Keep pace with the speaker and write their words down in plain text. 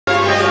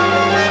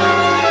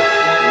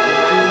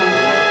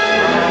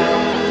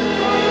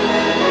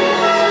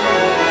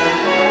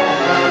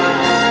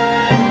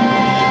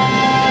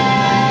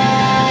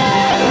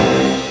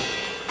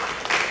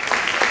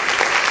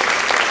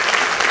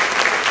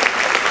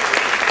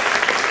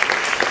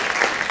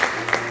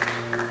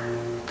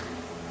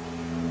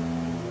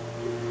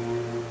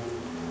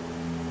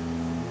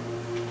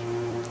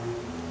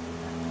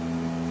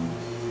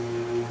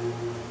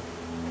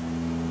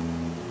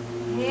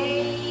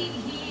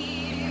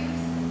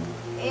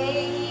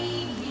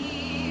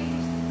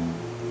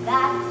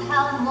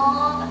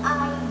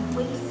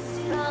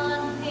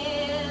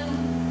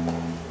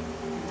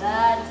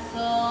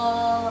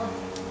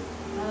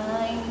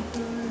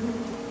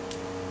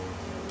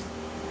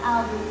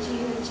To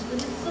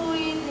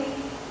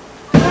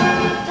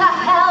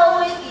hell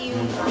with you.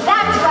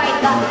 That's right,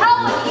 the hell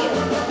with you.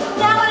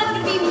 Now it is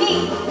going to be me,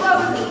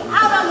 Rosie,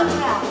 out on the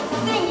town,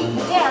 singing,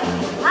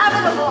 dancing,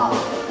 having a ball,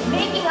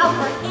 making up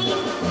for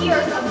 8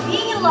 years of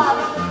being in love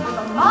with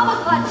a mama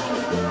clutching,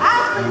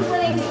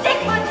 aspirin-splitting,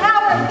 6-foot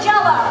tower of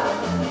jello.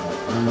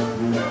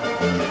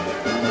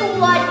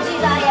 What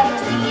did I ever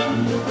see in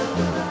you?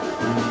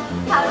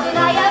 How did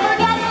I ever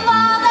get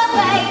involved that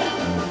way?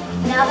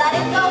 Now that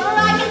it's over,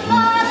 I can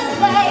smile and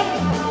say,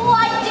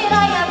 what did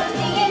I ever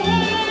see in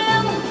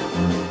him?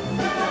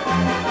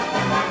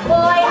 Boy,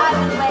 I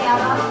was way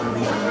out on the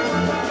limb.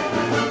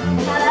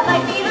 Now that my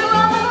feet are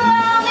rolling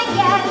around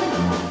again,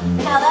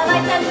 now that my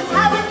senses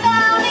have been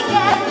found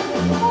again,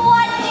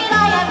 what did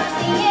I ever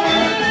see in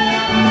him?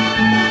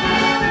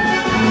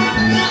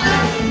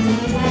 Is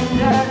he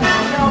tender?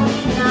 No,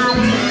 he's not.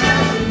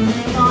 Is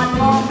he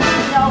thoughtful?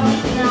 No,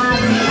 he's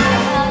not.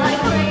 Am I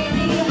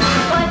crazy?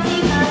 What's he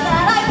done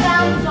that I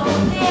found so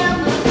damn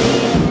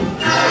appealing?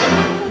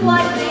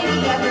 What did he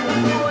ever do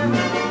for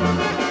me?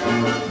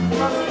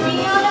 Well, to be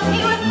honest,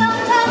 he was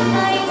sometimes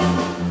nice,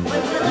 but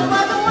still it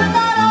wasn't worth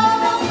that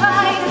awful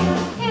price.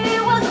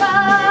 It was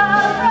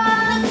rough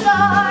from the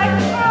start,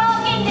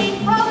 broken days,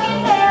 broken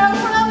nails,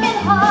 broken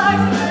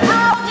hearts.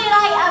 How did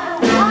I ever?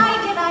 Why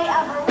did I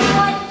ever?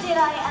 What did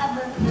I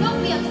ever?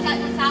 Don't be upset,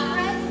 Miss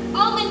Alvarez.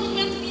 All men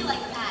can't be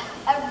like that.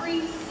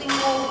 Every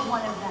single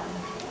one of them.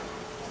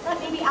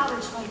 Except maybe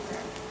Albert Schweitzer.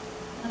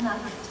 I'm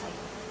not his type.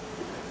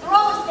 They're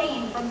all the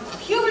same, from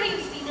puberty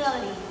to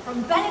senility,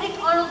 from Benedict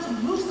Arnold to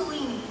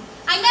Mussolini.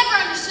 I never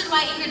understood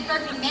why Ingrid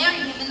Berg would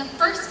marry him in the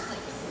first place.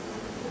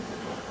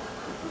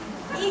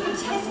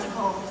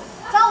 Egotistical,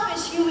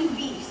 selfish human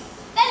beasts.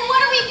 Then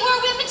what are we poor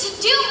women to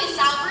do, Miss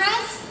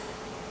Alvarez?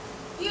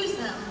 Use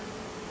them.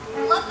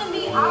 And let them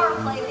be our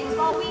playthings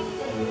while we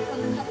sit on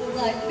the cup of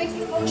life, mix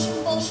the potion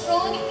full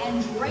strong,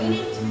 and drain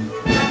it to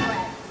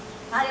bread.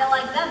 How do you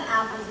like them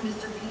apples,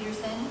 Mr.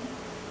 Peterson?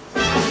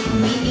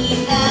 We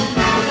need them,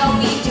 no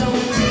we don't.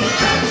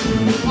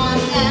 We want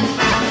them,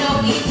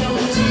 no we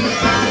don't.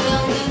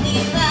 Will we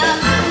need them?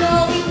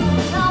 No, we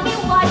won't. Tell me,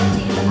 what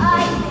did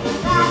I think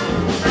that?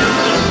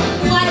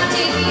 What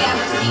did we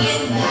ever see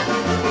in them?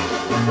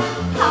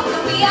 How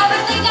could we ever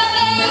think that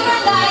they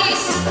were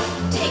nice?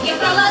 Take it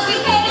from us, we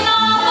paid an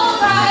awful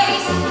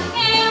price.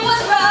 It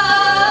was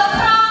rough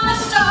from the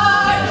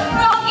start.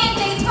 Broken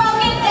dates,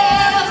 broken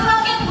nails,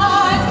 broken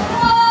hearts.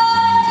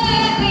 What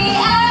did we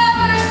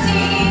ever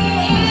see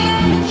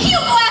in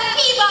Hugo F.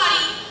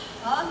 Peabody?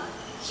 Huh?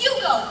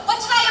 Hugo, what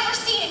did I ever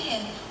see in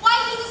him? Why,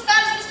 he's as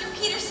bad as Mr.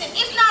 Peterson,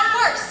 if not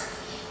worse.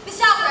 Miss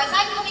Alvarez,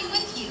 I'm coming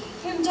with you.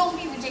 Kim, don't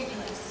be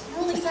ridiculous.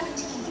 You're only 17.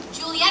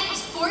 Juliet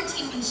was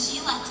 14 when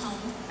she left home.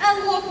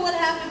 And look what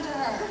happened to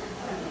her.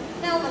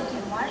 Now look,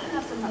 Kim, why don't you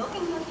have some milk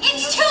and cookies?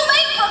 It's too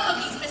late for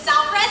cookies, Miss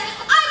Alvarez.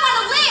 I want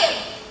to live.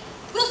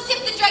 We'll sip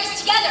the drugs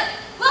together.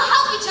 We'll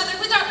help each other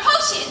with our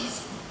potions.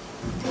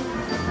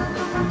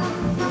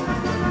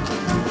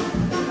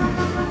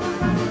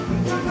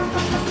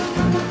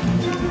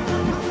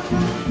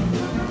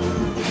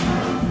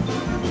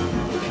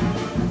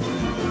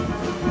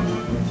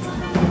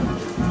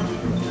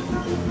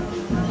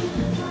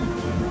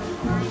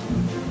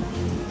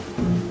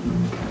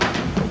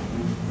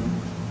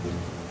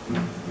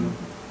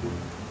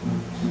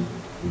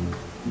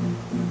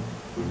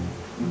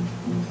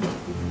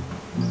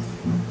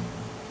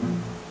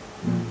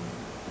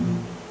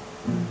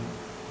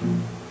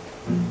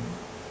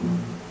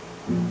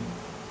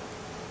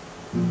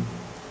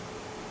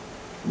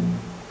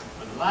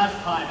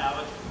 Last time,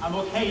 Albert. I'm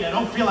okay. I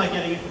don't feel like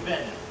getting into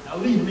bed. Now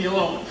leave me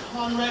alone.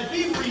 Conrad,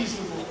 be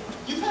reasonable.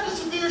 You've had a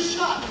severe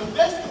shock. The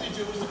best thing to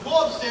do is to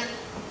go upstairs.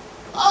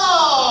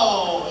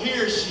 Oh,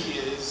 here she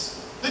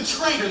is. The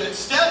traitor that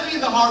stabbed me in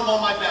the heart while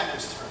my back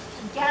was turned.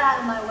 Get out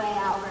of my way,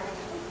 Albert.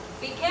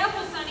 Be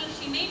careful, Sonny.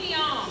 She may be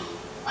armed.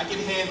 I can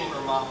handle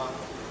her, Mama.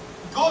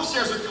 Go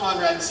upstairs with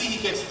Conrad and see he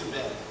gets to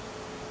bed.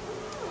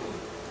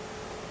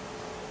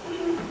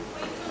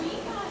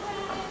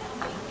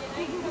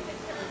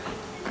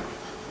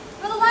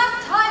 For the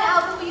last time,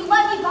 Albert, will you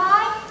let me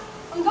by?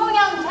 I'm going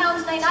out in town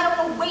tonight and I don't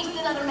want to waste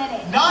another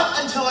minute. Not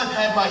until I've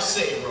had my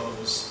say,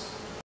 Rose.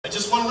 I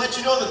just want to let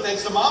you know that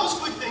thanks to Mama's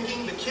quick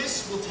thinking, the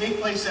kiss will take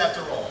place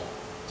after all.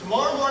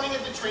 Tomorrow morning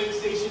at the train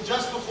station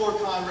just before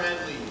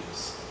Conrad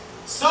leaves.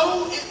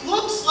 So it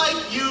looks like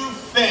you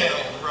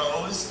failed,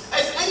 Rose,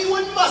 as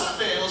anyone must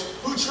fail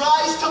who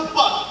tries to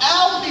buck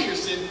Al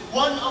Peterson,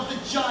 one of the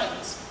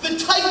giants, the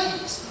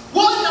titans,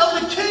 one of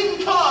the King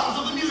Kongs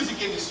of the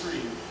music industry.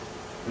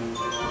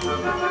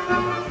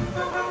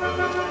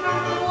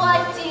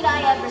 What did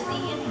I ever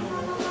see in him?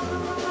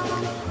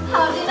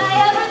 How did I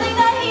ever